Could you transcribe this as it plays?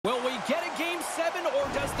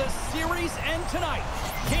series end tonight.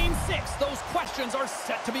 Game 6, those questions are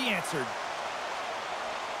set to be answered.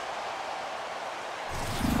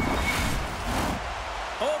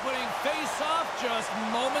 Opening face-off just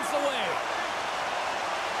moments away.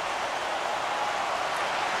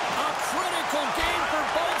 A critical game for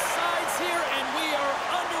both sides here, and we are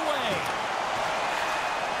underway.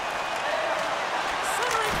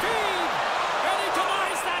 Centering feed, and he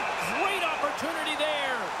denies that great opportunity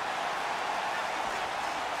there.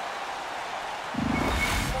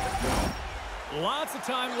 Lots of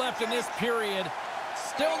time left in this period.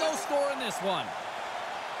 Still no score in this one.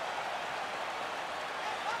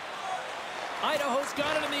 Idaho's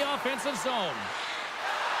got it in the offensive zone.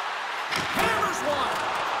 Hammers one,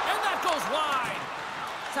 and that goes wide.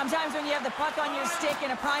 Sometimes when you have the puck on your stick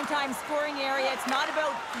in a primetime scoring area, it's not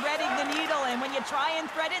about threading the needle, and when you try and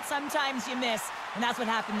thread it, sometimes you miss, and that's what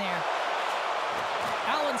happened there.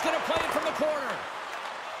 Allen's going to play it from the corner.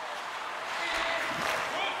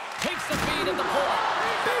 Takes the feed at the point.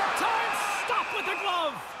 Big time stop with the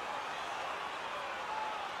glove.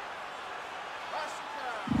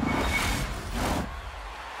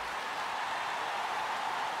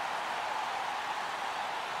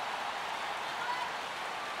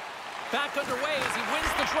 Back underway as he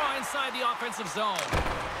wins the draw inside the offensive zone.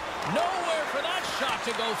 Nowhere for that shot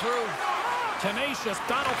to go through. Tenacious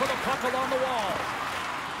battle for the puck along the wall.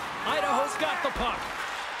 Idaho's got the puck.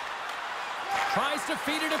 Tries to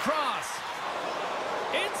feed it across.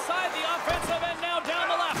 Inside the offensive end, now down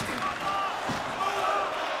the left.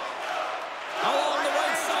 Along the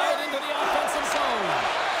right side into the offensive zone.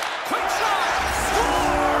 Quick shot!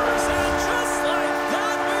 Scores! And just like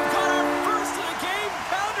that, we've got our first of the game.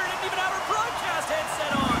 Pounder didn't even have her broadcast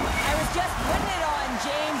headset on. I was just putting it on,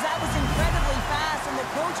 James. That was incredibly fast, and the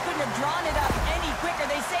coach couldn't have drawn it up any quicker.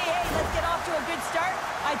 They say, hey, let's get off to a good start.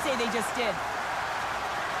 I'd say they just did.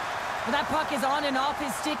 Well, that puck is on and off his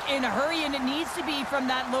stick in a hurry, and it needs to be from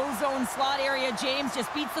that low zone slot area. James just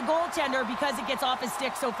beats the goaltender because it gets off his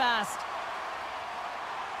stick so fast.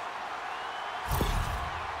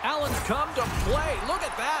 Allen's come to play. Look at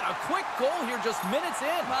that. A quick goal here just minutes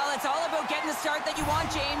in. Well, it's all about getting the start that you want,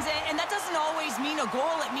 James, and that doesn't always mean a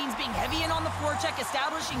goal. It means being heavy in on the forecheck,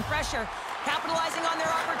 establishing pressure, capitalizing on their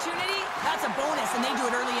opportunity. That's a bonus, and they do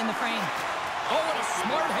it early in the frame. Oh, what a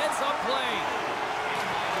smart heads-up play.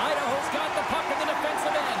 Idaho's got the puck in the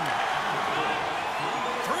defensive end.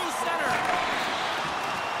 Through center.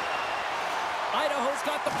 Idaho's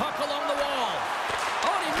got the puck along the wall.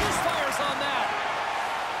 Oh, and he misfires on that.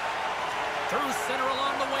 Through center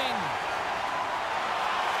along the wing.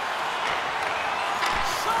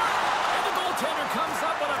 Shot! And the goaltender comes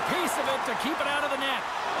up with a piece of it to keep it out of the net.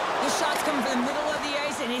 The shot's coming from the middle of the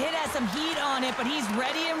ice, and it has some heat on it, but he's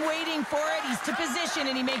ready and waiting for it. He's to position,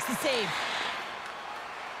 and he makes the save.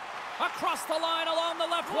 Across the line along the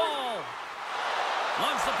left wall.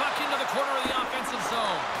 Loves the puck into the corner of the offensive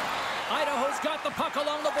zone. Idaho's got the puck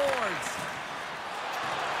along the boards.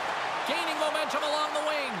 Gaining momentum along the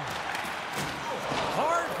wing.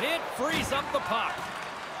 Hard hit frees up the puck.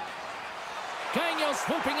 Gagnon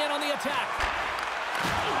swooping in on the attack.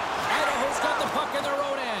 Idaho's got the puck in their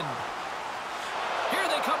own end. Here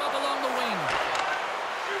they come up along the wing.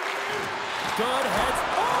 Good heads.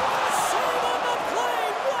 Oh, a save on the play!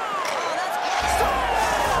 Wow! Oh, that's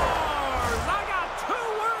Scores! I got 2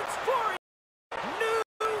 words for you. New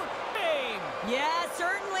game. Yeah,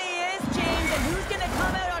 certainly is, James. And who's going to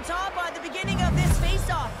come out on top at the beginning of this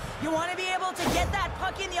faceoff? You want to be able to get that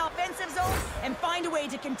puck in the offensive zone and find a way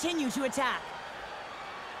to continue to attack.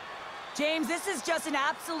 James, this is just an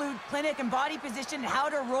absolute clinic and body position and how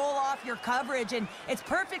to roll off your coverage, and it's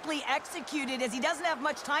perfectly executed as he doesn't have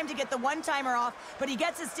much time to get the one-timer off, but he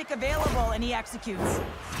gets his stick available and he executes.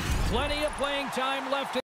 Plenty of playing time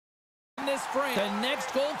left in this frame. The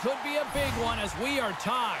next goal could be a big one as we are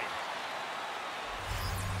tied.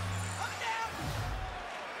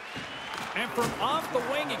 And from off the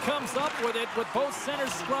wing, he comes up with it with both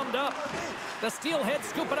centers scrummed up. The Steelheads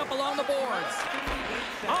scoop it up along the boards.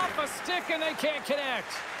 Off a stick, and they can't connect.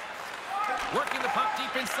 Working the puck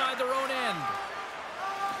deep inside their own end.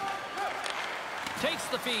 Takes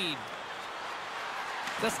the feed.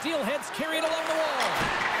 The Steelheads carry it along the wall.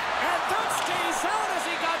 And that stays out as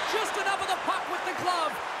he got just enough of the puck with the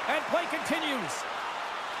glove. And play continues.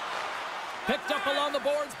 Picked up along the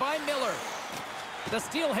boards by Miller. The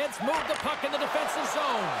Steelheads move the puck in the defensive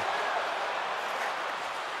zone.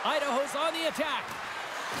 Idaho's on the attack.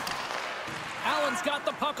 Allen's got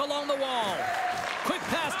the puck along the wall. Quick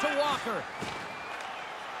pass to Walker.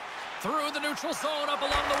 Through the neutral zone up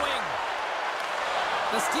along the wing.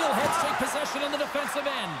 The Steelheads take possession in the defensive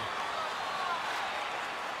end.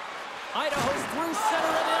 Idaho's through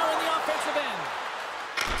center and now in the offensive end.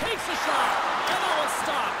 Takes a shot, and that one's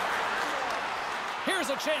stopped. Here's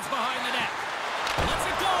a chance behind the net. Lets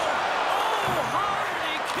it go. Oh, how did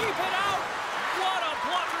he keep it out? What a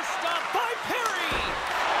blocker stop by Perry.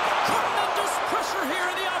 Tremendous pressure here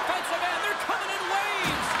in the offensive end. They're coming in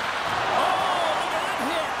waves. Oh, look at that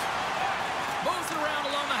hit. Moves it around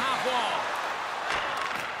along the half wall.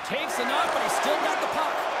 Takes a knock, but he's still got the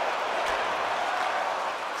puck.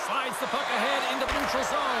 Slides the puck ahead into the neutral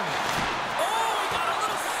zone. Oh, he got a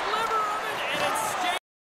little sliver of it, and it stayed.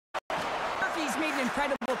 Murphy's made an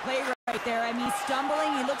incredible play right there. I mean, he's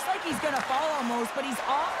stumbling. He looks like he's going to fall almost, but he's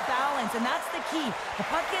off balance, and that's the key. The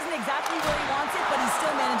puck isn't exactly where he wants it, but he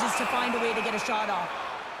still manages to find a way to get a shot off.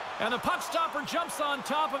 And the puck stopper jumps on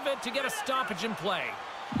top of it to get a stoppage in play.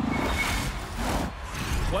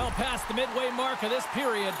 Well past the midway mark of this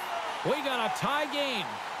period, we got a tie game.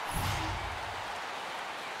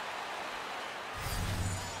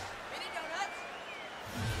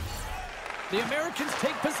 The Americans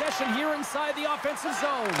take possession here inside the offensive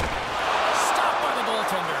zone. Stopped by the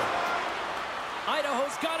goaltender.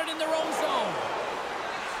 Idaho's got it in their own zone.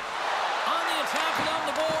 On the attack along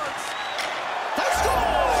the boards. They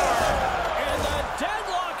score! And the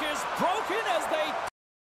deadlock is broken as they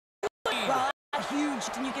lead. Well, that's huge,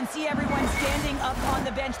 and you can see everyone standing up on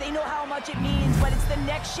the bench. They know how much it means, but it's the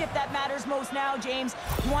next shift that matters most now, James.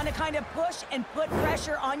 You want to kind of push and put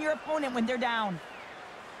pressure on your opponent when they're down.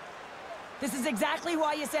 This is exactly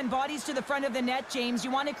why you send bodies to the front of the net, James. You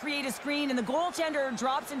want to create a screen, and the goaltender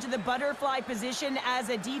drops into the butterfly position as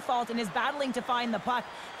a default and is battling to find the puck.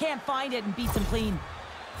 Can't find it and beats him clean.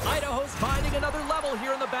 Idaho's finding another level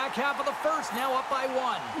here in the back half of the first, now up by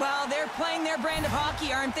 1. Well, they're playing their brand of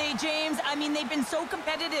hockey, aren't they, James? I mean, they've been so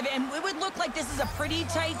competitive, and it would look like this is a pretty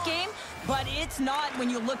tight game, but it's not when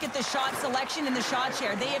you look at the shot selection and the shot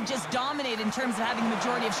share. They have just dominated in terms of having the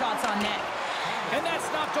majority of shots on net. And that's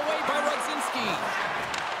knocked away by Rudzinski.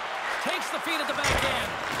 Takes the feed at the back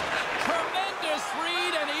end. Tremendous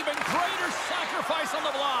read and even greater sacrifice on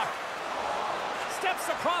the block.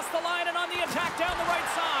 Steps across the line and on the attack down the right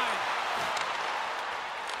side.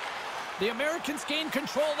 The Americans gain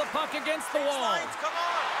control of the puck against the wall.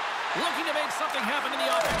 Looking to make something happen in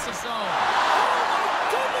the offensive zone. Oh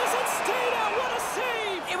my goodness, it stayed out. What a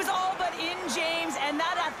save! It was all but in, James, and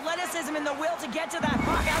that athleticism and the will to get to that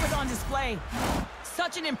puck, that was on display.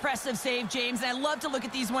 Such an impressive save, James, and I love to look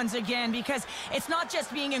at these ones again because it's not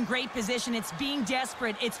just being in great position, it's being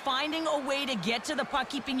desperate. It's finding a way to get to the puck,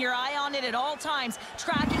 keeping your eye on it at all times,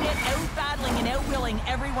 tracking it, out-battling and out-willing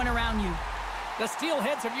everyone around you. The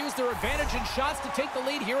Steelheads have used their advantage in shots to take the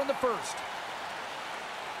lead here in the first.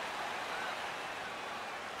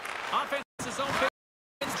 Offensive zone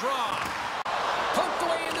draw. Poked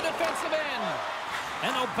away in the defensive end.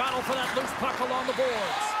 And they'll battle for that loose puck along the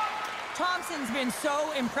boards. Thompson's been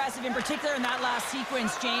so impressive, in particular in that last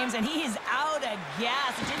sequence, James, and he is out of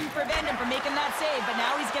gas. It didn't prevent him from making that save, but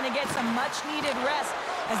now he's going to get some much-needed rest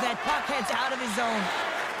as that puck heads out of his zone.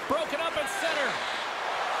 Broken up at center.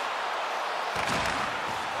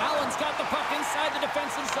 Allen's got the puck inside the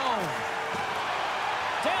defensive zone.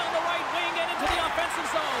 Down the right wing and into the offensive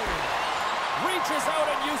zone. Reaches out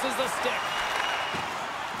and uses the stick.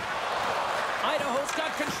 Idaho's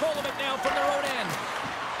got control of it now from their own end.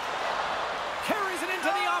 Carries it into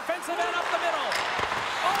the offensive end up the middle.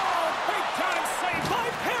 Oh, big time save by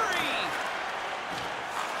Perry.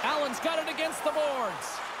 Allen's got it against the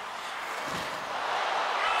boards.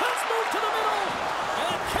 Let's move to the middle. And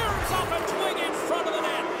it carries off a twig in front of the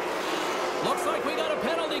net. Looks like we got a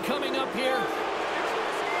penalty coming up here.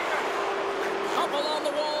 Up along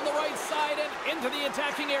the wall on the right side and into the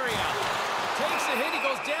attacking area. Takes a hit, he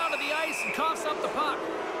goes down to the ice and coughs up the puck.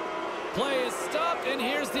 Play is stopped, and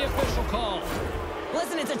here's the official call.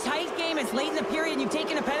 Listen, it's a tight game. It's late in the period. You've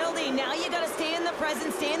taken a penalty. Now you got to stay in the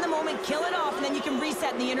present, stay in the moment, kill it off, and then you can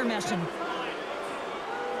reset in the intermission.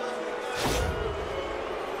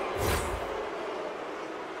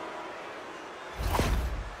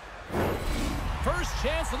 First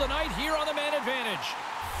chance of the night here on the man advantage.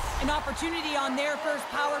 An opportunity on their first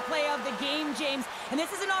power play of the game, James. And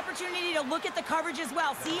this is an opportunity to look at the coverage as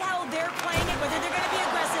well. See how they're playing it, whether they're going to be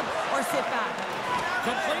aggressive or sit back.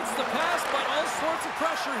 Completes the pass, but all sorts of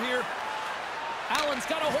pressure here. Allen's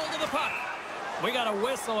got a hold of the puck. We got a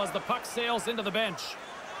whistle as the puck sails into the bench.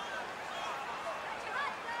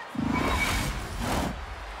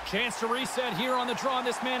 Chance to reset here on the draw on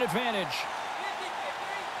this man advantage.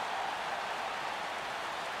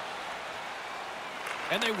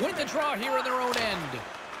 And they win the draw here in their own end.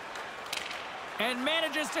 And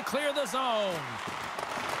manages to clear the zone.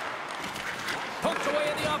 Poked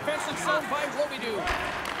away in the offense. defensive zone by Robidoux.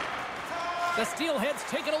 The Steelheads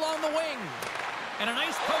take it along the wing. And a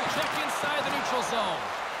nice poke check inside the neutral zone.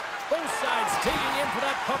 Both sides digging in for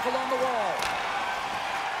that puck along the wall.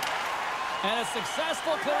 And a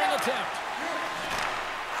successful clearing attempt.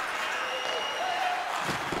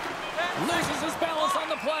 Loses his balance on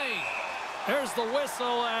the play. There's the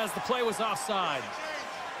whistle as the play was offside.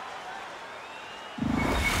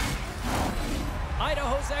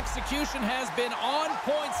 Idaho's execution has been on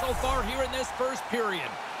point so far here in this first period.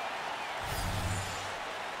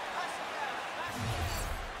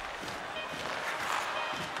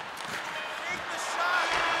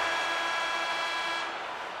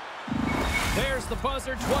 There's the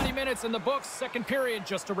buzzer. 20 minutes in the books. Second period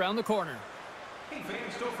just around the corner. Hey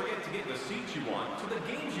fans, don't forget to get the seats you want to the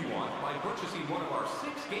games you want by purchasing one of our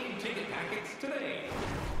 6-game ticket packets today.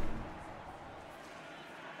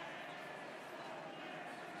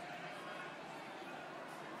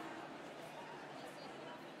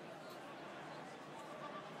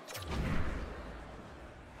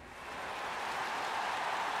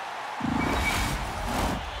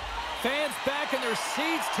 Fans back in their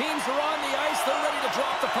seats. Teams are on the ice. They're ready to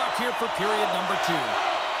drop the puck here for period number 2.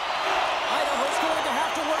 Idaho's going to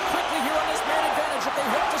have to work quickly here on this man advantage if they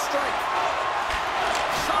hope to strike.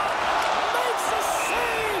 Shot. Makes a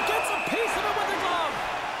save. Gets a piece of it with the glove.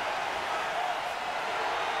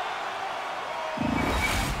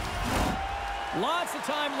 Lots of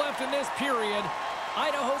time left in this period.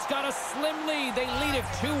 Idaho's got a slim lead. They lead it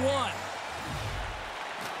 2-1.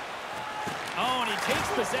 Oh, and he takes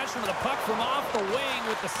possession of the puck from off the wing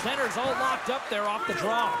with the centers all locked up there off the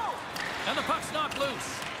draw. And the puck's knocked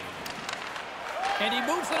loose. And he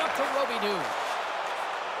moves it up to Robidoux.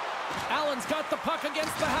 Allen's got the puck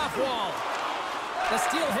against the half wall. The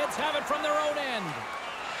Steelheads have it from their own end.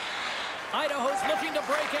 Idaho's looking to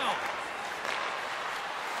break out.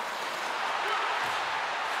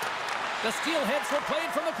 The Steelheads were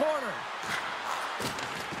played from the corner.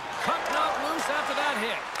 Puck knocked loose after that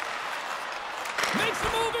hit. Makes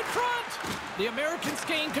the move in front. The Americans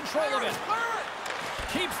gain control of it.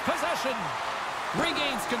 Keeps possession.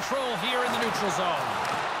 Regains control here in the neutral zone.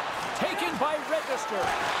 Taken by Register.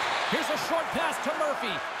 Here's a short pass to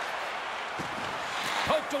Murphy.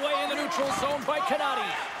 Poked away in the neutral zone by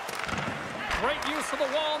Canati. Great use of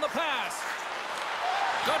the wall on the pass.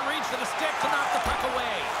 Good reach to the stick to knock the puck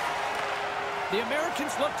away. The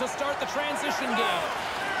Americans look to start the transition game.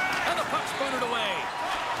 And the puck's booted away.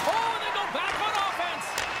 Oh, and they go back on offense.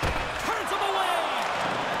 Turns them away.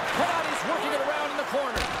 Canati's working it around in the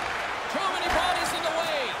corner. Too many bodies in the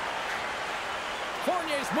way.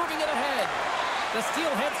 Fournier's moving it ahead. The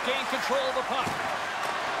Steelheads gain control of the puck.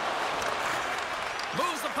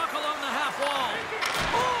 Moves the puck along the half wall.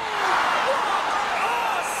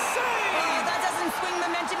 Oh, save! That doesn't swing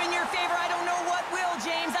momentum in your favor. I don't know what will,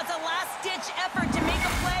 James. That's a last-ditch effort to make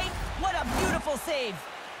a play. What a beautiful save.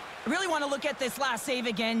 I really want to look at this last save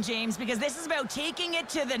again, James, because this is about taking it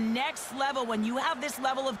to the next level. When you have this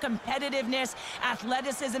level of competitiveness,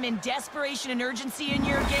 athleticism, and desperation and urgency in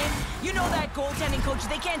your game, you know that goaltending coaches,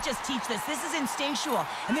 they can't just teach this. This is instinctual,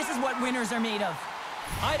 and this is what winners are made of.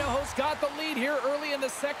 Idaho's got the lead here early in the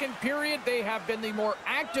second period. They have been the more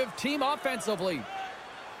active team offensively.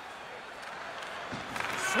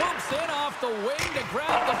 Swoops in off the wing to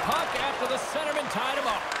grab the puck after the centerman tied him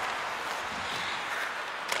up.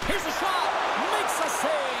 Here's a shot. Makes a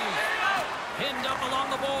save. Pinned up along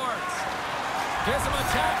the boards. Gives him a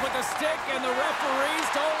tap with the stick, and the referees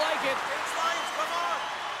don't like it.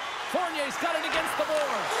 Fournier's got it against the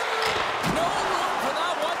boards. No room for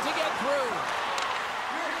that one to get through.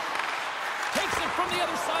 Takes it from the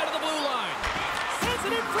other side of the blue line. Sends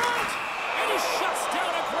it in front. And he shuts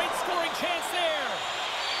down a great scoring chance there.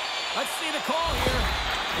 Let's see the call here.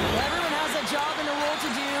 Well, everyone has a job and a role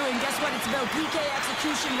to do, and guess what? It's about PK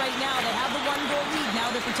execution right now. They have the 1-goal lead. Now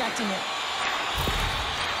they're protecting it.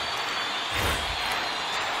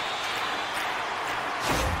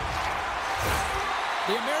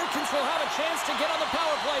 The Americans will have a chance to get on the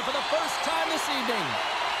power play for the first time this evening.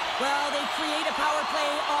 Well, they create a power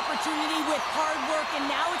play opportunity with hard work, and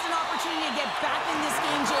now it's an opportunity to get back in this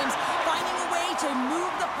game, James, finding a way to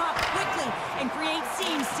move the puck quickly and create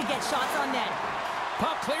seams to get shots on net.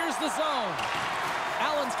 Puck clears the zone.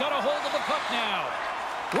 Allen's got a hold of the puck now.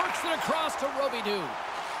 Works it across to Robidoux.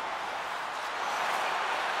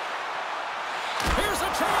 Here's a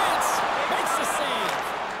chance. Makes the save.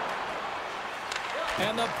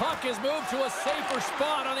 And the puck is moved to a safer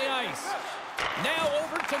spot on the ice. Now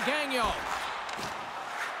over to Gagnon.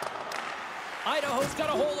 Idaho's got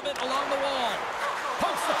a hold of it along the wall.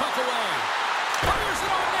 Pokes the puck away. Fires it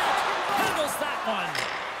on net. Handles that one.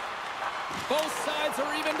 Both sides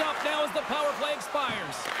are evened up now as the power play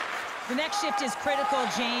expires. The next shift is critical,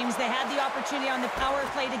 James. They had the opportunity on the power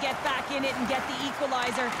play to get back in it and get the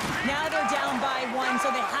equalizer. Now they're down by 1,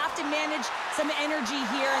 so they have to manage some energy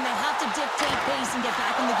here, and they have to dictate pace and get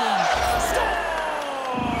back in the game.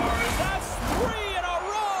 Scores! That's 3 in a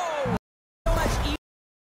row! So much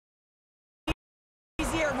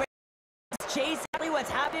easier with Chase. Exactly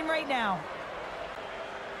what's happening right now.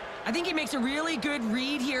 I think he makes a really good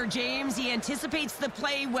read here, James. He anticipates the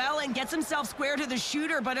play well and gets himself square to the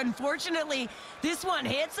shooter, but unfortunately, this one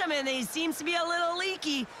hits him, and he seems to be a little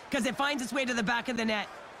leaky because it finds its way to the back of the net.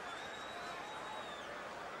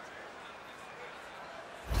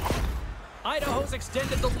 Idaho's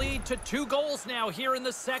extended the lead to 2 goals now here in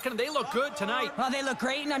the second. They look good tonight. Well, they look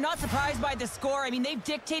great, and I'm not surprised by the score. I mean, they've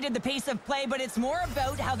dictated the pace of play, but it's more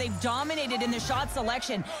about how they've dominated in the shot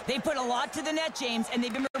selection. They put a lot to the net, James, and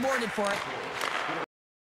they've been rewarded for it.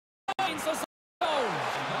 Feeds it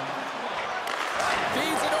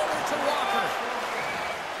over to Walker.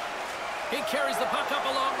 He carries the puck up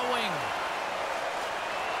along the wing.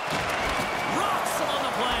 Rocks him on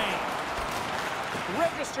the play.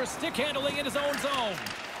 Registers stick handling in his own zone.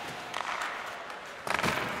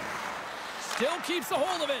 Still keeps a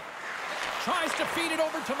hold of it. Tries to feed it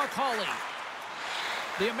over to McCauley.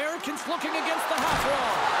 The Americans looking against the half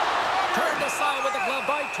wall. Turned aside with a glove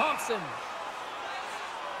by Thompson.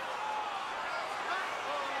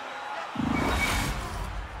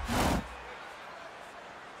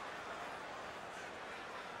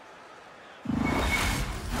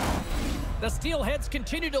 The Steelheads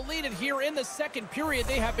continue to lead it here in the second period.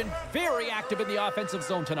 They have been very active in the offensive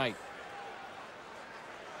zone tonight.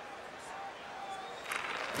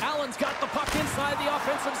 Allen's got the puck inside the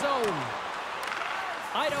offensive zone.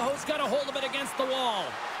 Idaho's got a hold of it against the wall.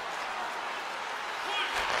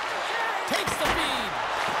 Takes the feed.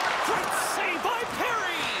 Great save by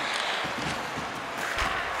Perry.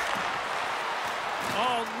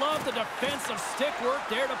 Oh, love the defensive stick work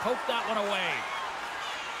there to poke that one away.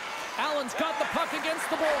 Allen's got the puck against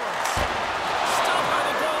the boards. Stopped by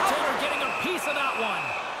the goaltender, getting a piece of that one.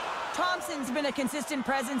 Thompson's been a consistent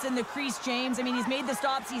presence in the crease, James. I mean, he's made the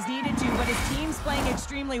stops he's needed to, but his team's playing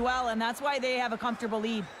extremely well, and that's why they have a comfortable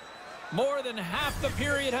lead. More than half the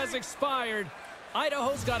period has expired.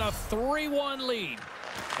 Idaho's got a 3-1 lead.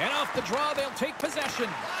 And off the draw, they'll take possession.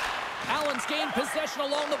 Allen's gained possession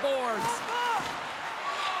along the boards.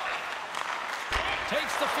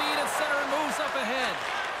 Takes the feed at center and moves up ahead.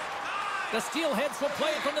 The Steelheads will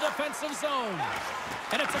play it from the defensive zone.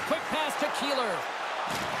 And it's a quick pass to Keeler.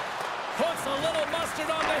 Puts a little mustard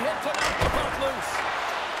on the hit to knock the puck loose.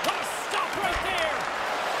 What a stop right there!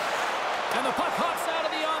 And the puck hops out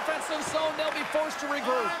of the offensive zone. They'll be forced to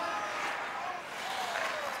regroup.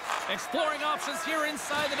 Exploring options here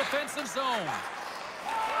inside the defensive zone.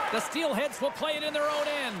 The Steelheads will play it in their own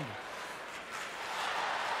end.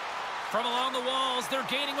 From along the walls, they're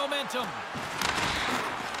gaining momentum.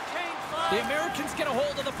 The Americans get a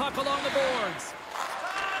hold of the puck along the boards.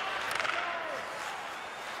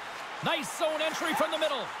 Nice zone entry from the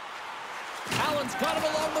middle. Allen's got it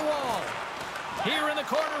along the wall. Here in the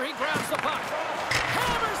corner, he grabs the puck.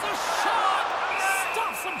 Hammers the shot!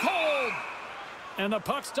 Stops him cold! And the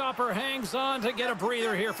puck stopper hangs on to get a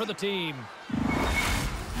breather here for the team.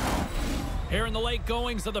 Here in the late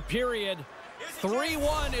goings of the period,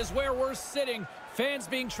 3-1 is where we're sitting. Fans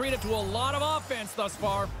being treated to a lot of offense thus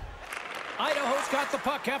far. Idaho's got the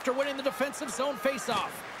puck after winning the defensive zone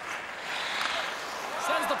faceoff.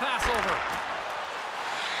 Sends the pass over.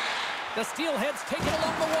 The Steelheads take it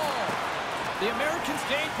along the wall. The Americans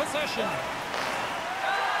gain possession.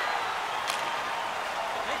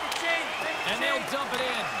 And they'll dump it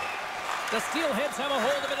in. The Steelheads have a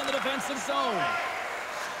hold of it in the defensive zone.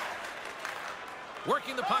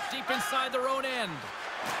 Working the puck deep inside their own end.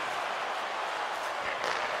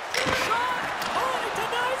 Shot! Oh, he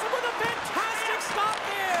denies it with a fantastic stop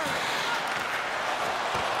there.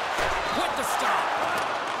 With the stop.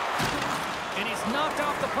 And he's knocked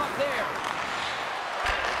off the puck there.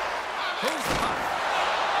 Who's the puck?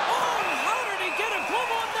 Oh, how did he get a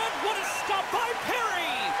glove on that? What a stop by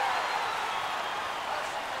Perry.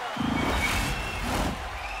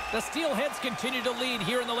 The Steelheads continue to lead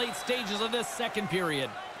here in the late stages of this second period.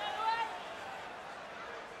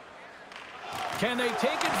 Can they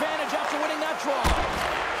take advantage after winning that draw?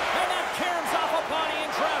 And that caroms off a body in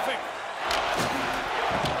traffic.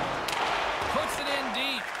 Puts it in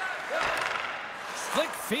deep. Slick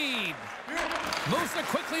feed. Moves it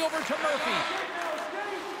quickly over to Murphy.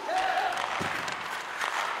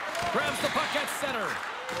 Grabs the puck at center.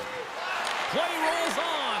 Play rolls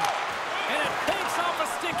on. And it banks off a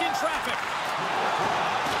stick in traffic.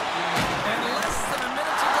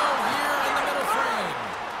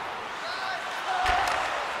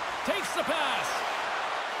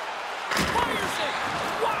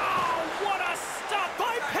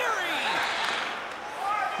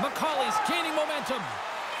 momentum.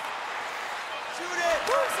 Shoot it!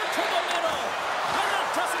 Moves it to the middle. And that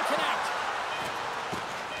doesn't connect.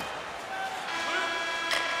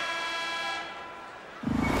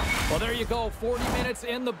 Well, there you go. 40 minutes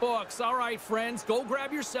in the books. All right, friends, go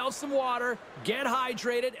grab yourself some water, get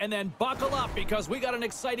hydrated, and then buckle up because we got an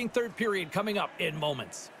exciting third period coming up in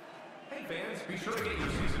moments. Hey fans, be sure to get your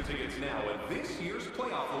season tickets now at this year's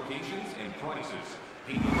playoff locations and prices.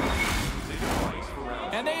 Ticket price for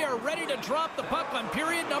round And they are ready to drop the puck on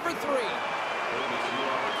period number 3. Don't miss your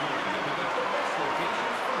opportunity to pick the best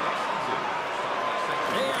locations for next season. Start by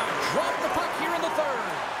second. They have dropped the puck here in the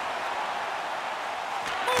third.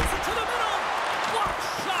 Moves it to the middle. Blocked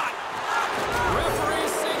shot. Referee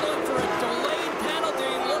signaling for a delayed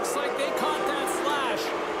penalty. Looks like they caught that slash.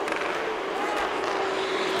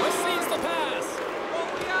 Receives the pass.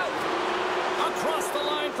 Across the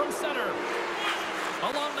line from center.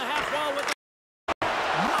 Along the half wall with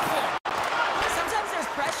nothing. Sometimes there's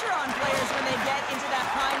pressure on players when they get into that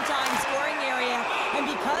prime time scoring area, and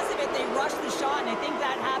because of it, they rush the shot, and I think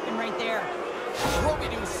that happened right there.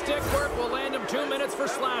 Robidoux stick work will land him 2 minutes for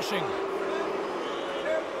slashing.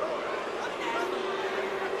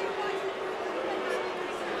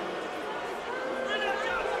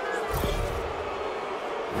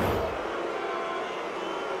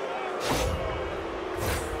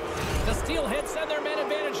 The Steelheads send their man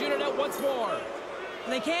advantage unit out once more.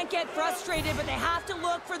 They can't get frustrated, but they have to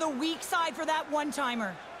look for the weak side for that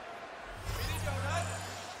one-timer.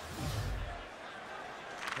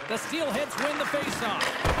 The Steelheads win the faceoff.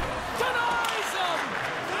 Denies him!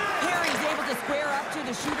 Perry's able to square up to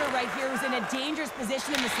the shooter right here, who's in a dangerous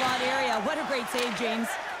position in the slot area. What a great save, James.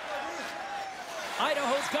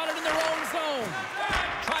 Idaho's got it in their own zone.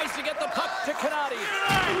 Tries to get the puck to Kanadi.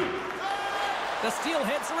 The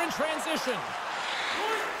Steelheads are in transition.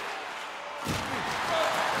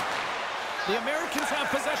 The Americans have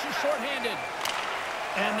possession shorthanded.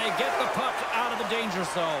 And they get the puck out of the danger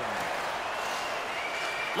zone.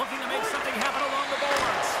 Looking to make something happen along the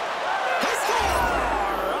boards. They score!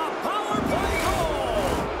 A power play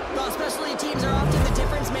goal! Well, especially teams are often the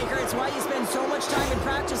difference maker. It's why you spend so much time in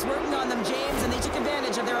practice working on them, James, and they took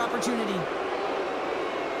advantage of their opportunity.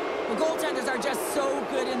 The goaltenders are just so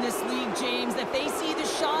good in this league, James. If they see the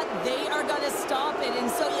shot, they are going to stop it. And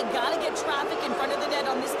so you got to get traffic in front of the net.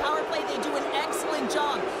 On this power play, they do an excellent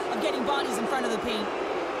job of getting bodies in front of the paint.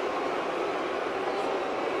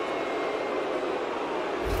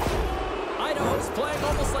 Idaho's playing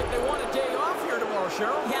almost like they want a day off here tomorrow,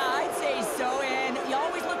 Cheryl. Yeah, I'd say so. And you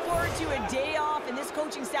always look forward to a day off. And this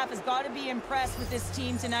coaching staff has got to be impressed with this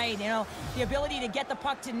team tonight. You know, the ability to get the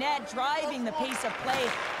puck to net, driving the pace of play,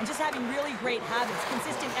 and just having really great habits,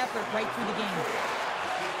 consistent effort right through the game.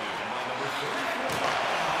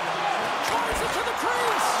 Drives it to the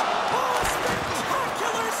crease. Oh, a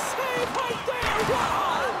spectacular save right there.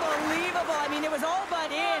 Wow! Unbelievable. I mean, it was all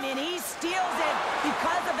but in, and he steals it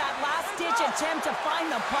because of that last-ditch attempt to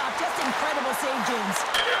find the puck. Just incredible save, James.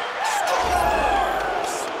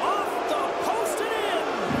 Scores! Off the post and in.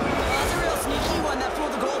 Well, that's a real sneaky one that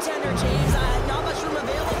fooled the goaltender, James. Not much room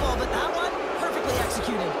available, but that one, perfectly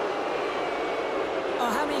executed. Oh,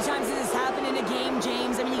 how many times does this happen in a game,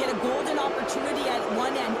 James? I mean, you get a golden opportunity at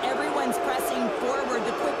one end. Everyone's pressing forward.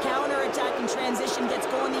 The quick counter-attack and transition gets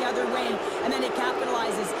going the other way, and then it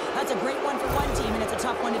capitalizes. That's a great one for one team, and it's a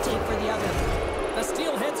tough one to take for the other. The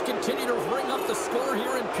Steelheads continue to ring up the score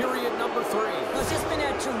here in period number 3. Well, it's just been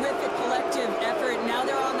a terrific collective effort. Now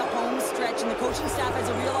they're on the home stretch, and the coaching staff has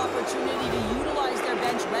a real opportunity to utilize their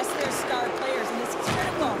bench, rest their star players, and this is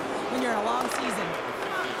critical when you're in a long season.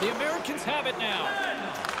 The Americans have it now.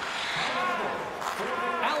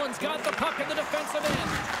 Allen's got the puck in the defensive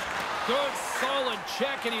end. Good, solid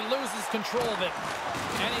check, and he loses control of it.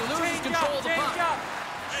 And he loses control of the puck.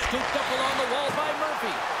 Scooped up along the wall by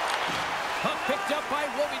Murphy. Puck picked up by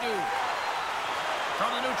Robidoux. From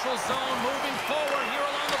the neutral zone, moving forward here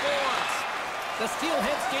along the boards. The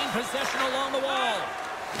Steelheads gain possession along the wall.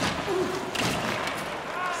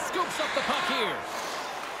 Scoops up the puck here.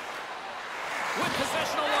 With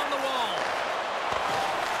possession along the wall.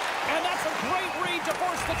 And that's a great read to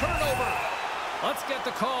force the turnover. Let's get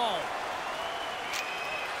the call.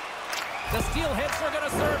 The Steelheads are going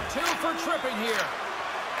to serve 2 for tripping here.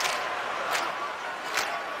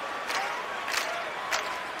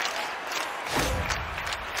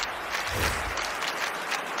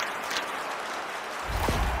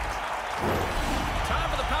 Time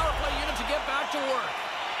for the power play unit to get back to work.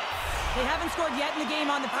 They haven't scored yet in the game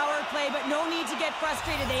on the power play, but no need to get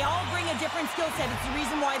frustrated. They all bring a different skill set. It's the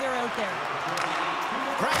reason why they're out there.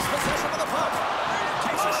 Grabs possession of the puck.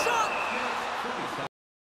 Takes a shot.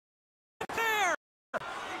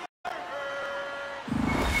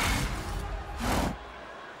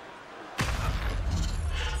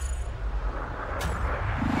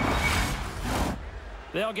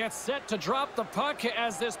 They'll get set to drop the puck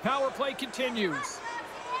as this power play continues.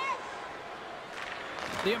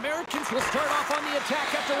 The Americans will start off on the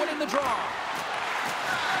attack after winning the draw.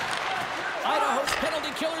 Idaho's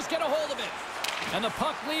penalty killers get a hold of it. And the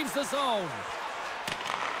puck leaves the zone.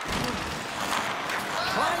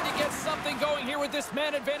 Trying to get something going here with this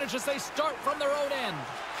man advantage as they start from their own end.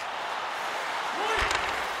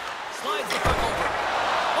 Slides the puck over.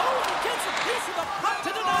 Oh, he gets a piece of the puck to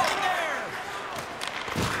deny him there.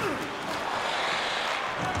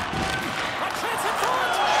 A chance in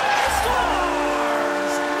front. He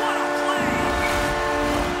scores! What a play!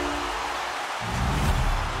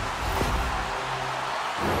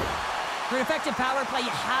 For an effective power play, you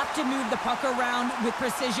have to move the puck around with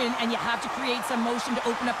precision, and you have to create some motion to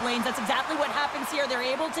open up lanes. That's exactly what happens here. They're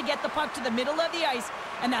able to get the puck to the middle of the ice,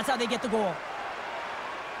 and that's how they get the goal.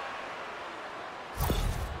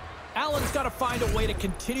 Allen's got to find a way to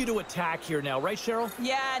continue to attack here now, right, Cheryl?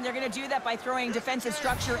 Yeah, and they're going to do that by throwing defensive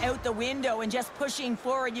structure out the window and just pushing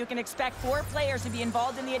forward. You can expect 4 players to be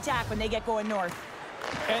involved in the attack when they get going north.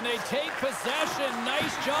 And they take possession.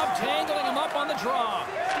 Nice job tangling him up on the draw.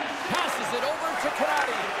 Passes it over to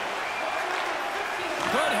Karate.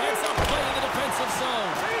 Good heads-up play in the defensive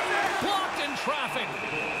zone. Blocked in traffic.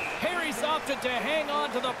 Harry's opted to hang on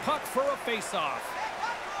to the puck for a face-off.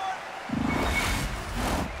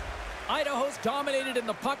 Idaho's dominated in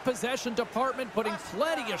the puck possession department, putting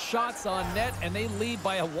plenty of shots on net, and they lead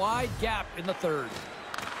by a wide gap in the third.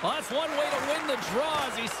 Well, that's one way to win the draw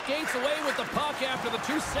as he skates away with the puck after the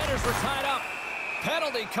 2 centers were tied up.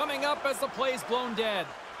 Penalty coming up as the play's blown dead.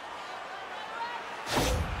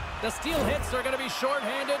 The Steelheads are going to be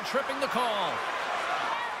shorthanded, tripping the call.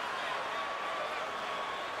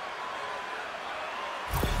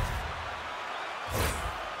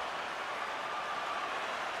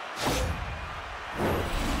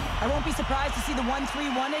 I won't be surprised to see the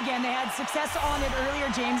 1-3-1 again. They had success on it earlier,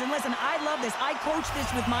 James. And listen, I love this. I coach this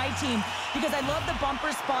with my team because I love the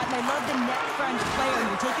bumper spot and I love the net front player.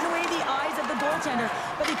 You're taking away the eyes of the goaltender,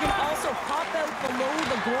 but they can also pop out below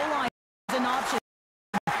the goal line as an option.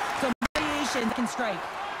 So variation can strike.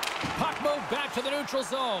 Puck moved back to the neutral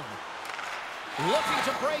zone. Looking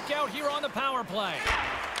to break out here on the power play.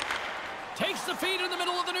 Takes the feed in the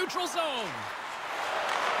middle of the neutral zone.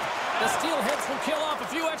 The Steelheads will kill off a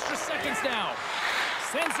few extra seconds now.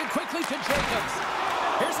 Sends it quickly to Jacobs.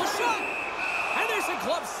 Here's the shot. And there's a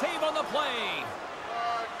glove save on the play.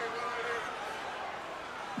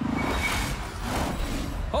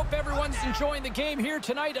 Hope everyone's enjoying the game here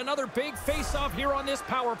tonight. Another big face-off here on this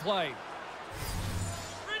power play.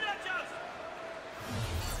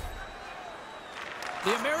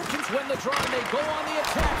 The Americans win the draw and they go on the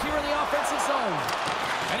attack here in the offensive zone.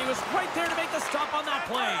 And he was right there to make the stop on that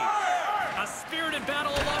play. A spirited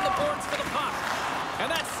battle along the boards for the puck. And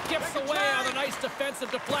that skips away on a nice defensive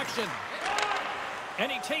deflection. And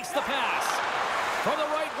he takes the pass. From the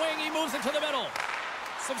right wing, he moves it to the middle.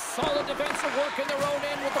 Some solid defensive work in their own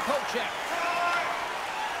end with the poke check.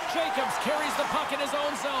 Jacobs carries the puck in his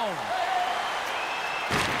own zone.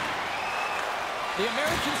 The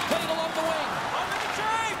Americans played along the wing.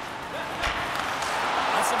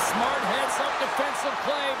 That's some smart heads-up defensive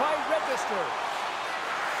play by Register.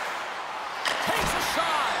 Takes a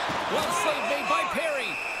shot. Well saved made by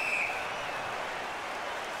Perry.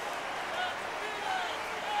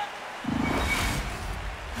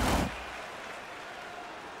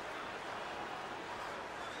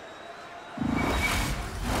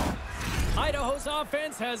 Idaho's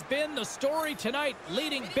offense has been the story tonight,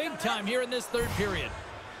 leading big time here in this third period.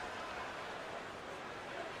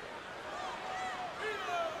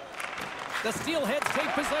 The Steelheads take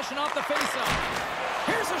possession off the faceoff.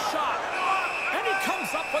 Here's a shot. And he comes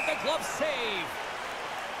up with the glove save.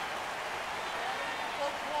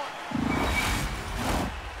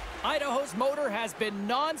 Idaho's motor has been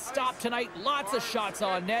non-stop tonight. Lots of shots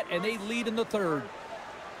on net, and they lead in the third.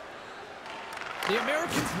 The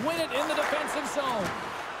Americans win it in the defensive zone.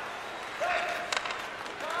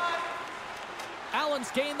 Allen's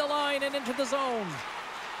gained the line and into the zone.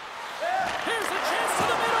 Here's a chance to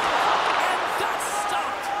the middle. And that's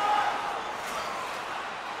stopped.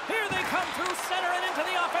 Here they come through center and into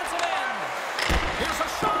the offensive end. Here's a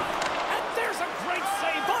shot. And there's a great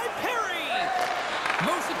save by Perry.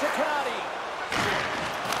 Moves it to Karate.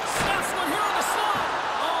 Snaps one here on the slot.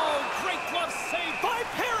 Oh, great glove save by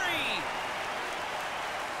Perry.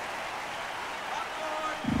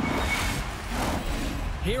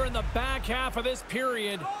 Here in the back half of this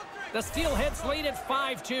period, the Steelheads lead at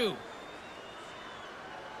 5-2.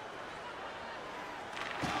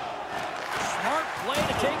 Smart play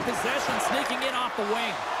to take possession, sneaking in off the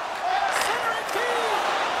wing. Center and field!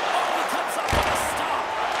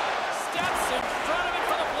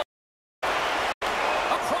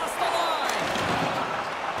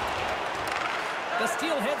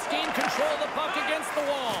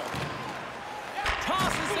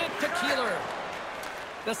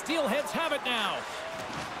 The Steelheads have it now.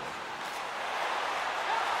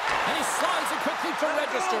 And he slides it quickly to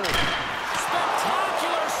register.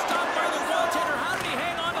 Spectacular stop by the goaltender. How did he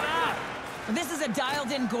hang on to that? This is a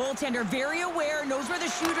dialed-in goaltender. Very aware, knows where the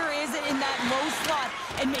shooter is in that low slot,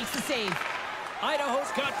 and makes the save.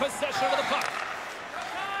 Idaho's got possession of the puck.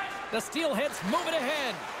 The Steelheads move it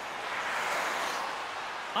ahead.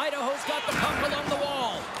 Idaho's got the puck along the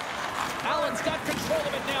wall. Allen's got control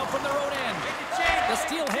of it now from their own end. The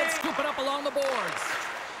Steelheads scoop it up along the boards.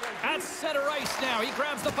 At center ice now, he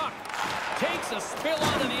grabs the puck. Takes a spill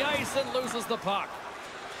onto the ice and loses the puck.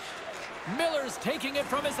 Miller's taking it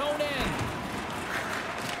from his own end.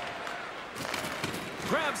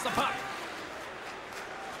 Grabs the puck.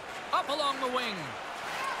 Up along the wing.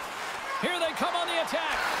 Here they come on the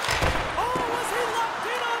attack. Oh, was he locked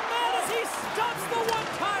in on that as he stops the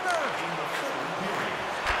one-timer?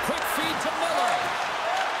 Quick feed to Miller.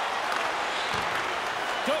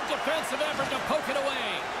 Good defensive effort to poke it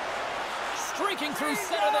away. Streaking through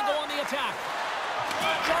center, they go on the attack.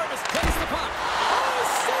 Jarvis plays the puck. Oh,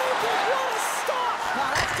 saved it! What a stop!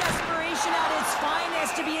 Wow, that's desperation at its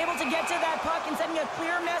finest to be able to get to that puck and sending a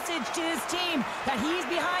clear message to his team that he's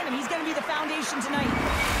behind him. He's going to be the foundation tonight.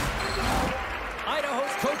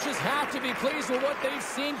 Idaho's coaches have to be pleased with what they've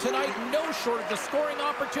seen tonight. No shortage of scoring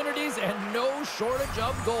opportunities and no shortage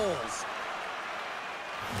of goals.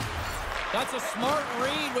 That's a smart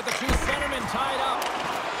read with the two centermen tied up.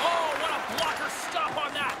 Oh, what a blocker stop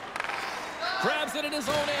on that. Grabs it in his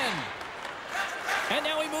own end. And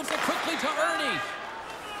now he moves it quickly to Ernie.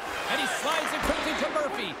 And he slides it quickly to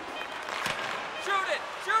Murphy. Shoot it!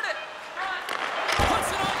 Shoot it! Puts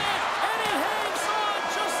it on net, and he hangs on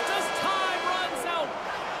just as time runs out.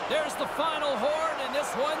 There's the final horn, and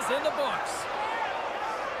this one's in the books.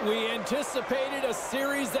 We anticipated a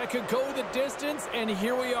series that could go the distance, and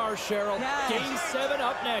here we are, Cheryl. Yeah. Game 7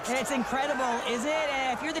 up next. It's incredible, isn't it?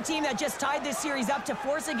 And if you're the team that just tied this series up to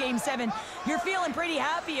force a Game 7, you're feeling pretty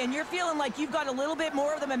happy, and you're feeling like you've got a little bit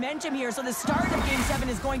more of the momentum here. So the start of Game 7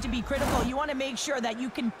 is going to be critical. You want to make sure that you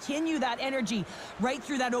continue that energy right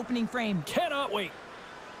through that opening frame. Cannot wait.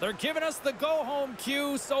 They're giving us the go-home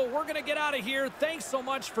cue, so we're going to get out of here. Thanks so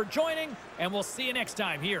much for joining, and we'll see you next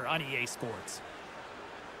time here on EA Sports.